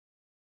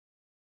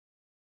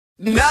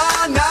No,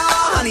 no,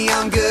 honey,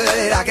 I'm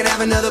good. I could have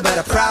another, but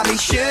I probably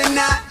should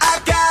not. I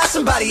got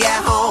somebody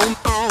at home.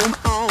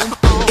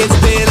 It's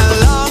been a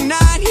long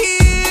night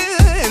here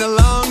and a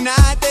long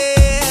night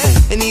there,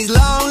 and these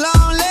long,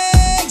 long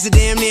legs are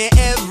damn near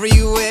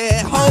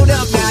everywhere. Hold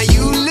up now,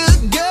 you look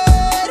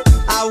good,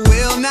 I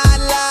will not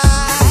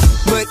lie,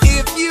 but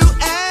if you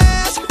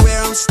ask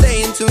where I'm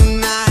staying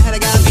tonight, I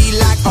gotta be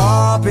like,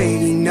 oh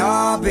baby,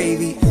 no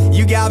baby,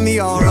 you got me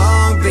all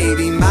wrong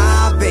baby.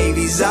 My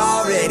baby's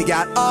already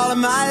got all of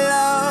my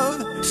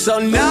love. So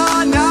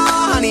no, no,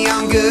 honey,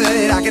 I'm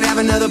good. I could have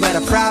another, but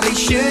I probably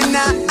should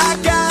not. I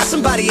got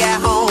somebody at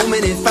home,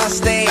 and if I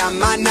stay, I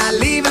might not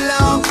leave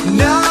alone.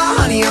 No,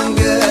 honey, I'm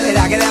good.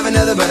 I could have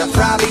another, but I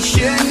probably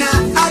should not.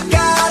 I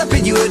gotta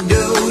bid you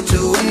adieu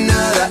to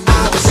another.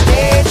 I will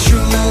stay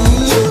true.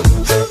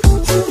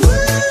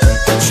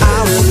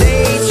 I will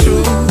stay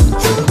true.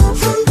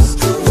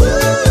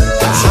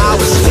 I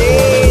will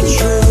stay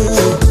true.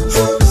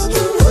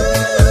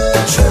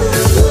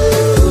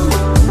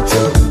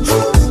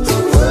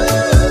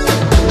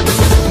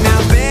 Now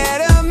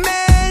better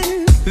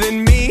men than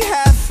me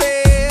have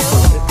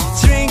failed,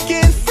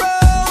 drinking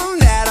from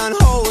that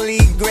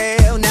unholy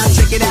grail. Now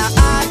check it out,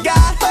 I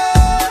got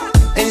her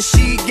and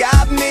she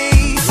got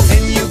me,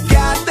 and you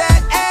got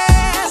that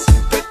ass,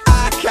 but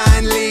I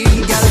kindly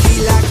gotta be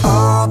like,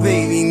 oh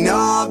baby,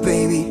 no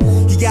baby,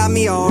 you got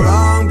me all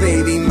wrong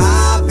baby.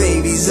 My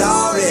baby's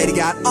already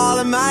got all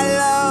of my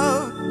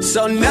love.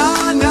 So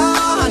no, no,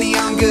 honey,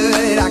 I'm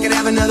good. I could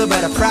have another,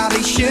 but I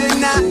probably should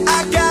not.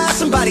 I got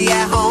somebody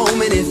at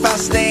home, and if I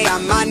stay, I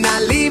might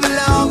not leave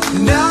alone.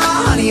 No,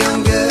 honey,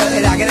 I'm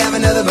good. I could have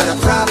another, but I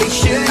probably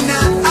should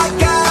not. I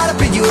gotta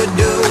bid you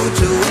adieu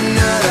to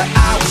another.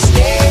 I will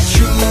stay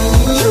true.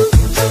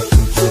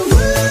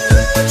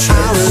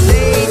 I will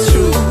stay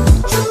true.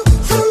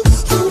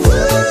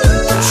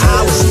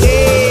 I will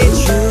stay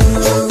true.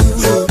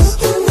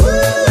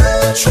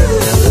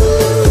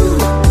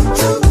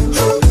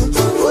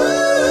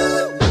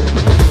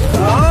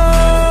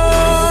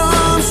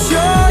 Oh,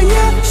 sure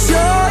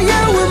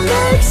you will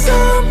make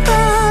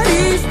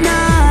somebody's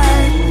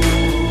night.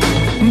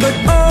 But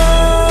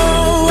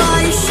oh,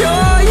 are you sure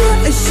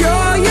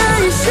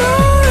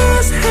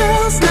as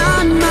hell's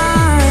not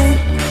mine.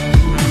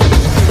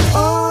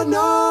 Oh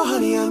no,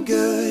 honey, I'm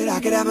good. I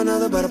could have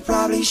another, but I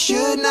probably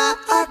should not.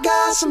 I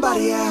got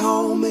somebody at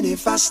home, and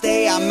if I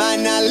stay, I might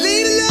not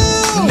leave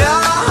alone.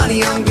 No,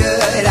 honey, I'm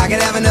good. I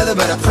could have another,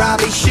 but I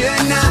probably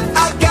should not.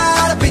 I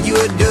gotta bid you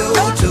adieu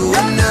to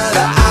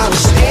another. I will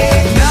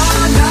stay. No,